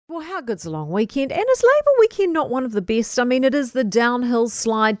Well, how good's a long weekend? And is Labour weekend not one of the best? I mean, it is the downhill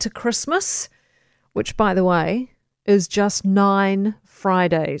slide to Christmas, which, by the way, is just 9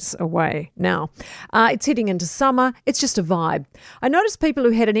 Fridays away now. It's heading into summer. It's just a vibe. I noticed people who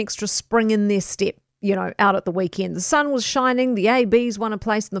had an extra spring in their step, out at the weekend. The sun was shining. The ABs won a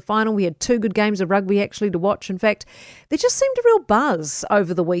place in the final. We had 2 good games of rugby actually to watch. In fact, there just seemed a real buzz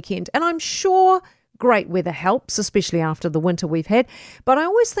over the weekend. And I'm sure great weather helps, especially after the winter we've had. But I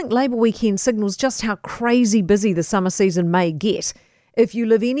always think Labour weekend signals just how crazy busy the summer season may get if you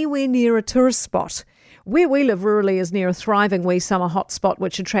live anywhere near a tourist spot. Where we live rurally is near a thriving wee summer hotspot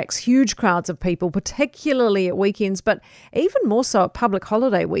which attracts huge crowds of people, particularly at weekends, but even more so at public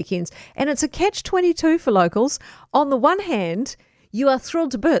holiday weekends. And it's a catch-22 for locals. On the one hand, you are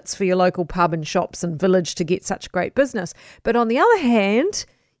thrilled to bits for your local pub and shops and village to get such great business. But on the other hand,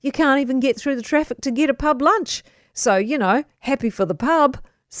 you can't even get through the traffic to get a pub lunch. So, happy for the pub,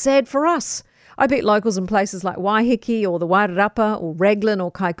 sad for us. I bet locals in places like Waiheke or the Wairarapa or Raglan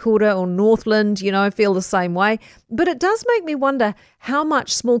or Kaikoura or Northland, feel the same way. But it does make me wonder how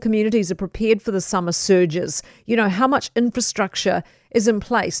much small communities are prepared for the summer surges. How much infrastructure is in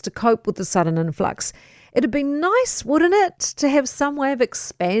place to cope with the sudden influx. It'd be nice, wouldn't it, to have some way of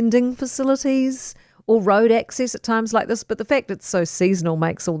expanding facilities or road access at times like this, but the fact it's so seasonal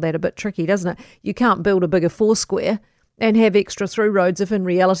makes all that a bit tricky, doesn't it? You can't build a bigger Foursquare and have extra through roads if in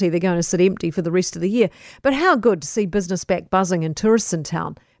reality they're going to sit empty for the rest of the year. But how good to see business back buzzing and tourists in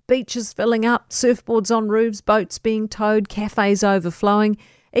town. Beaches filling up, surfboards on roofs, boats being towed, cafes overflowing,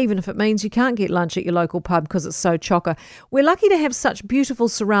 even if it means you can't get lunch at your local pub because it's so chocker. We're lucky to have such beautiful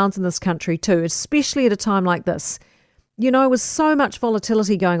surrounds in this country too, especially at a time like this. With so much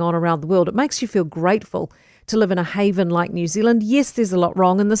volatility going on around the world, it makes you feel grateful to live in a haven like New Zealand. Yes, there's a lot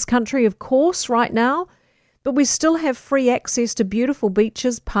wrong in this country, of course, right now, but we still have free access to beautiful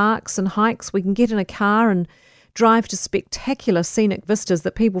beaches, parks and hikes. We can get in a car and drive to spectacular scenic vistas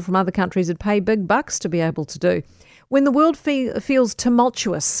that people from other countries would pay big bucks to be able to do. When the world feels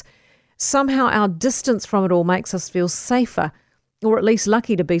tumultuous, somehow our distance from it all makes us feel safer, or at least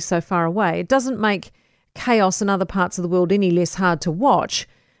lucky to be so far away. It doesn't make chaos in other parts of the world any less hard to watch,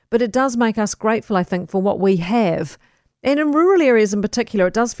 but it does make us grateful, I think, for what we have. And in rural areas in particular,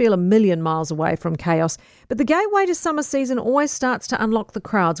 it does feel a million miles away from chaos. But the gateway to summer season always starts to unlock the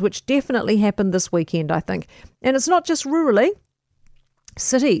crowds, which definitely happened this weekend, I think. And it's not just rurally.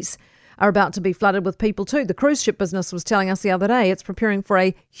 Cities are about to be flooded with people too. The cruise ship business was telling us the other day it's preparing for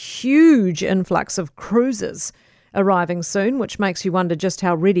a huge influx of cruises arriving soon, which makes you wonder just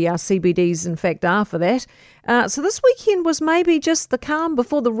how ready our CBDs in fact are for that. So this weekend was maybe just the calm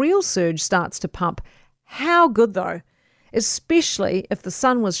before the real surge starts to pump. How good though, especially if the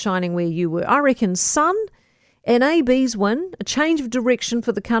sun was shining where you were. I reckon sun and AB's win, a change of direction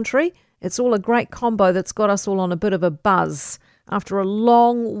for the country. It's all a great combo that's got us all on a bit of a buzz after a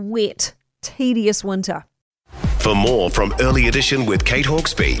long, wet, tedious winter. For more from Early Edition with Kate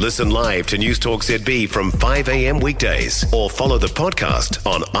Hawkesby, listen live to News Talk ZB from 5 a.m. weekdays or follow the podcast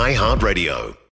on iHeartRadio.